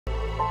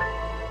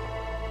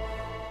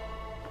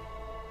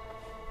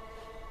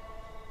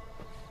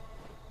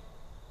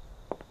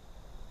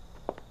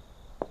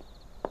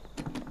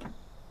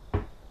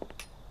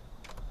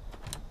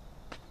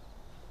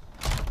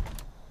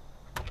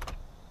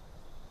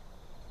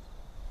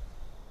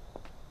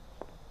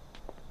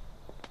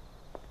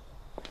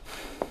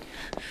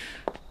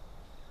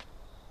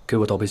给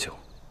我倒杯酒。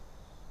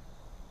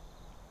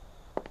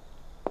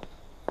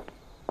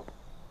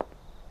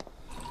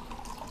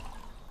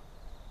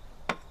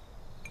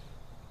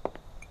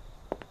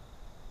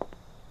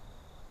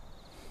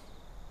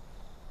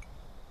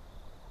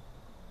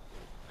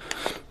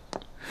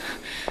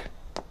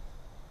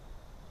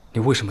你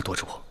为什么躲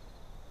着我？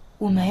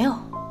我没有。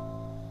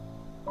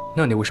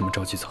那你为什么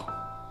着急走？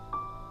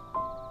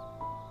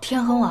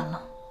天很晚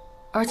了，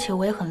而且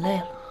我也很累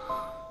了。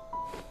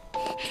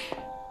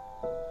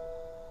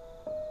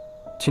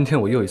今天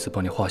我又一次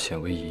帮你化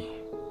险为夷，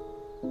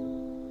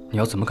你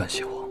要怎么感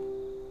谢我？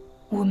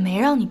我没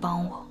让你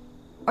帮我，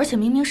而且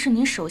明明是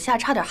你手下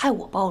差点害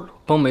我暴露。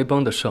帮没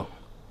帮得上，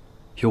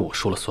由我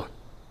说了算。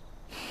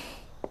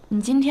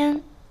你今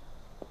天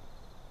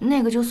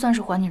那个就算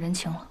是还你人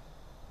情了。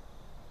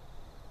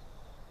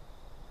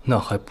那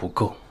还不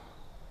够。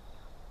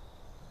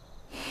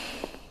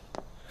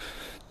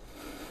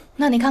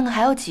那你看看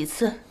还要几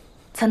次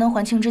才能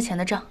还清之前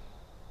的账？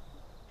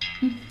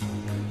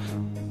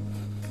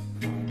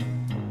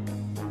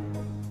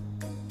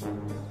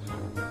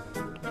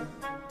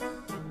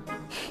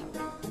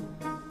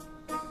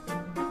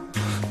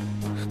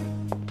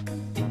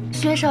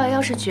薛少爷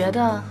要是觉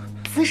得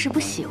姿势不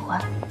喜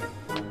欢，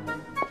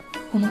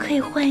我们可以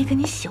换一个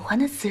你喜欢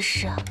的姿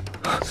势啊。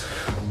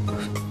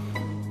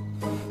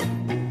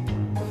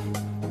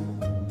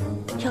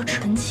要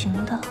纯情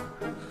的。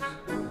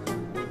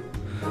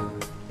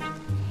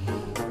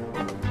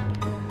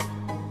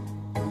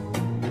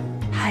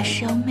还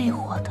是要魅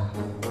惑的。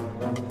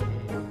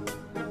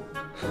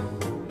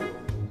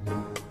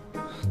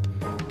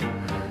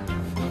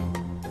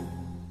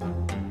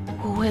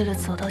我为了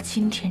走到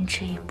今天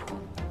这一步，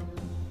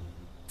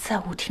在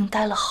舞厅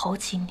待了好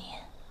几年，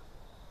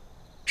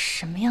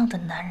什么样的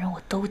男人我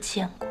都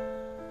见过。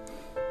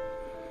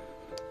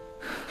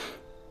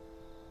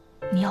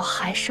你要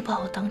还是把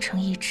我当成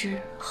一只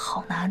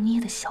好拿捏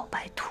的小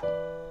白兔，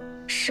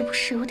是不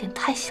是有点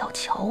太小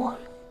瞧我了？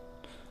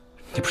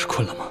你不是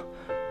困了吗？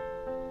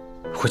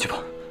回去吧。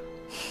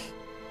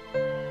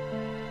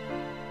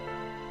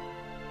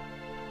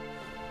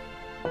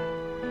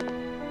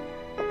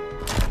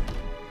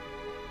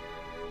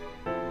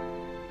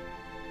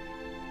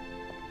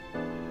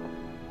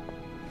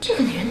这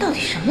个女人到底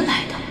什么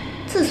来头？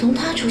自从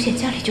她出现，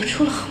家里就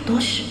出了好多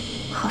事，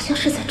好像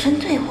是在针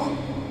对我。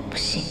不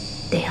行，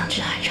得让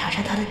志海查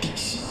查她的底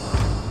细。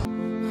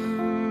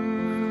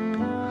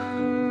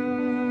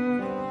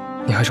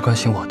你还是关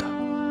心我的，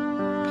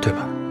对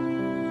吧？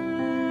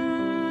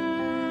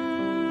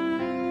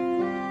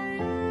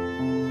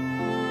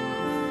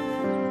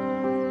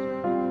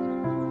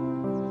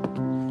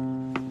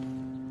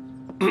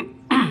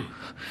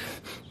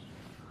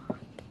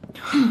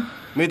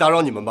没打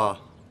扰你们吧？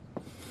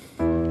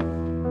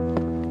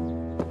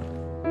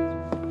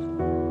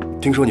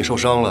听说你受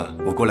伤了，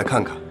我过来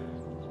看看。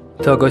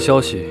大哥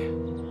消息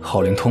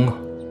好灵通啊！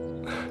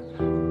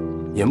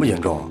严不严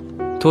重？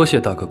多谢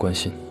大哥关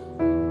心。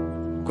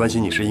关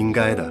心你是应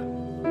该的，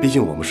毕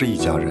竟我们是一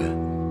家人。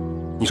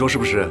你说是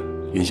不是，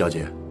云小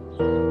姐？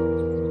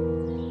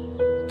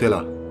对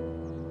了，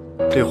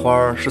这花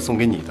儿是送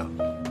给你的。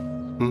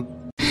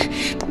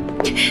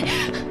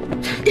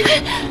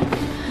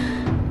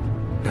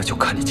那就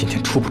看你今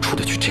天出不出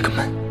得去这个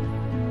门。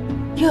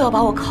又要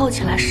把我铐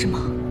起来是吗？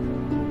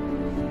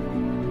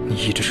你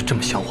一直是这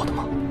么想我的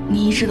吗？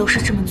你一直都是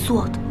这么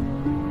做的。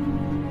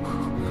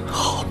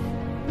好。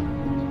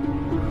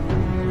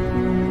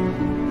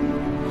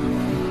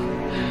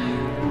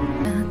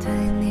对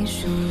你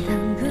说两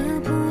个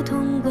普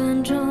通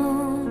观众，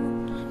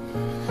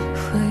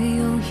会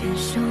永远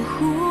守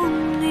护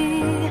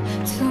你，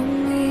从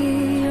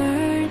一而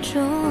终。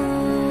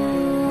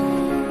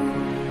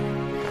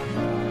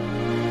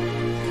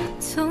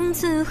从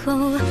此后，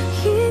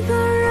一个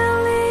人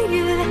淋雨，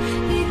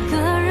一个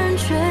人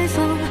吹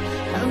风，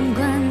不管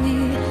你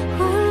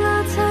为了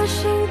他心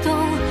动，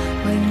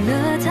为了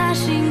他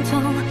心痛，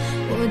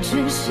我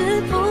只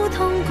是普通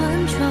观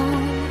众，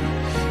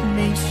没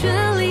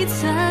权利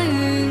参与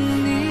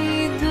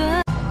你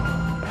的。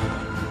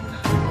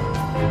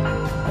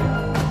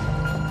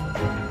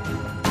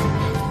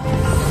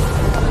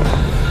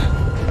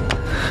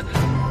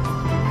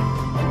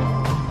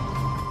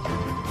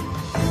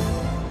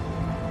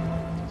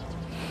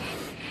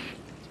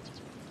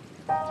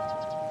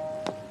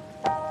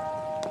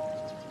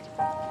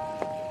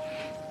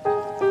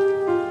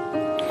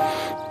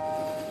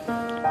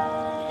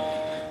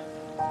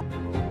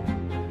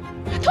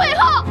退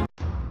后！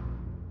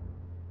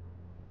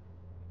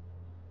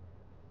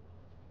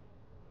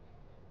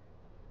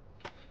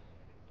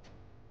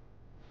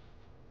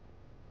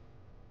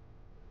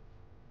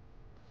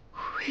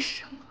为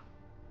什么？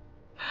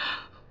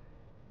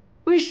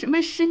为什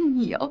么是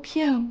你要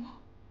骗我？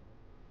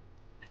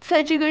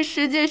在这个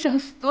世界上，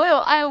所有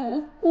爱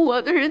我、护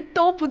我的人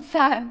都不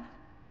在了。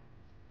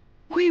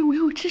我以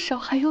为我至少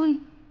还有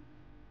你，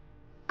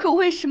可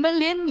为什么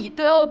连你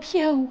都要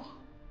骗我？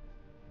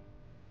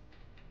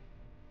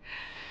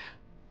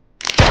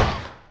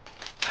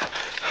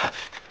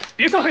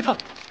别伤害他！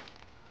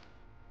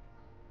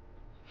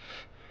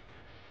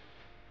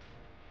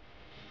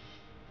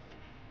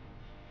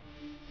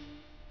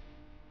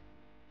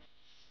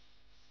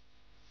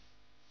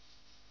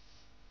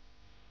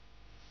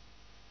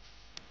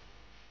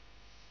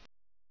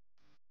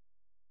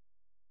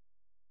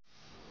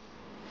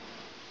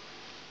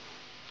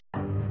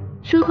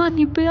如果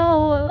你不要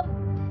我了，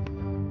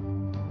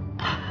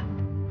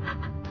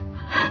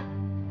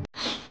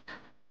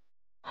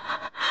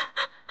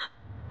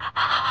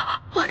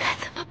我该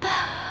怎么办？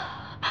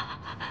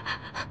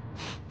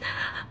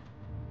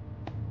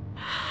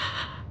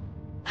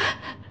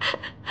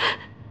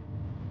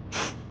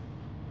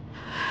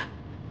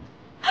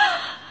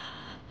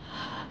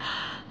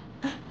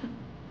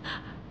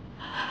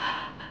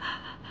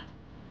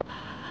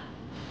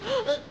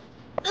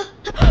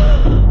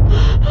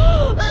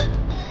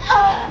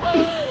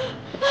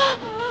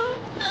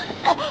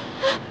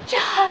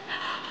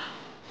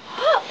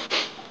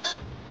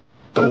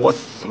等我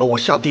死了，我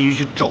下地狱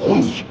去找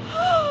你。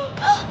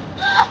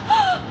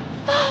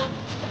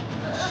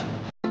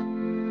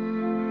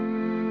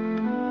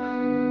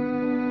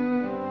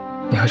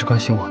你还是关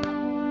心我的，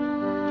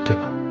对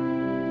吧？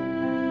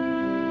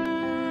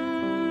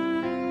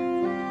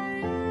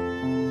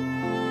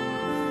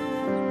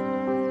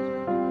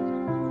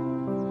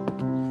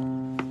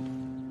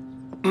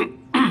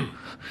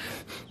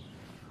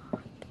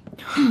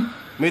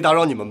没打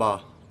扰你们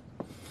吧？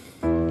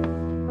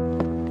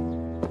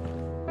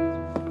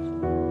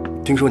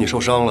听说你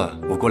受伤了，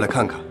我过来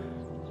看看。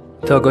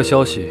大哥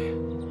消息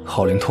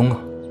好灵通啊！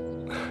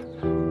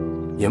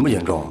严不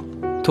严重？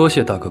多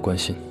谢大哥关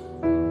心。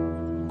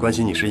关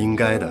心你是应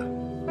该的，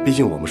毕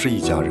竟我们是一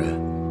家人。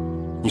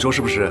你说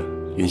是不是，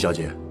云小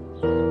姐？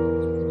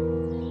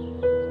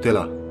对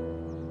了，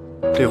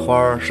这花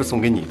儿是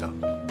送给你的。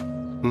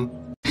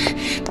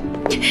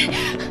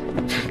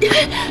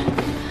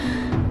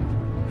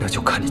那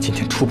就看你今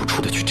天出不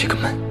出得去这个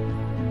门。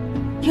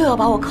又要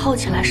把我铐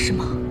起来是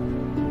吗？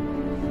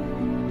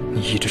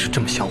你一直是这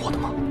么想我的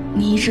吗？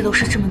你一直都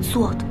是这么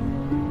做的。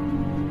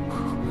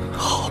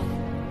好。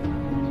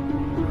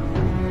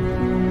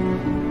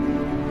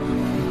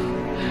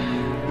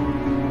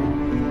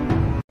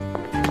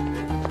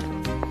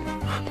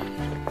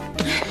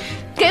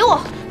给我！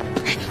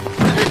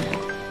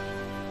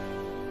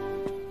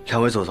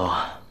两位左左，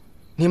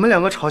你们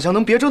两个吵架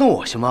能别折腾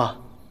我行吗？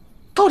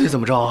到底怎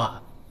么着啊？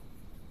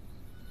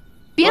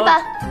别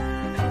搬！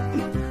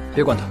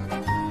别管他。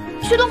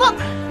薛东风，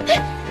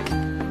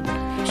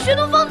薛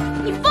东风，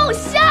你放我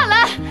下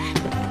来！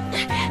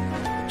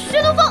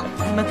薛东风，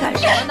你们干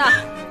什么呢？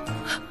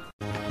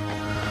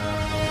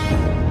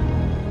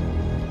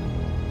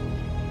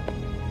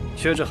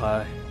薛志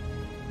海，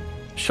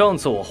上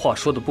次我话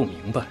说的不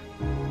明白，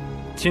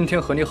今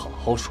天和你好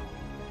好说。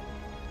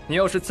你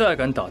要是再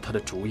敢打他的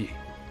主意，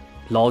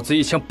老子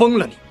一枪崩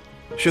了你！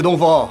薛东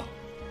风，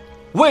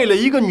为了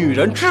一个女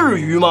人，至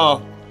于吗？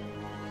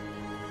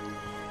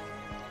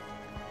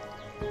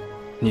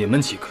你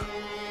们几个，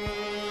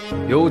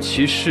尤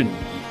其是你，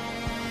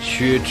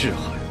薛志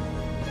海，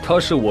她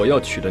是我要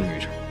娶的女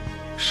人，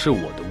是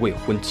我的未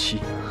婚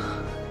妻。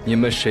你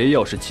们谁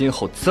要是今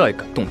后再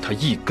敢动她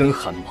一根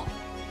汗毛，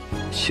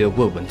先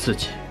问问自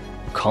己，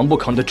扛不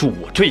扛得住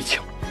我这一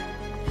枪？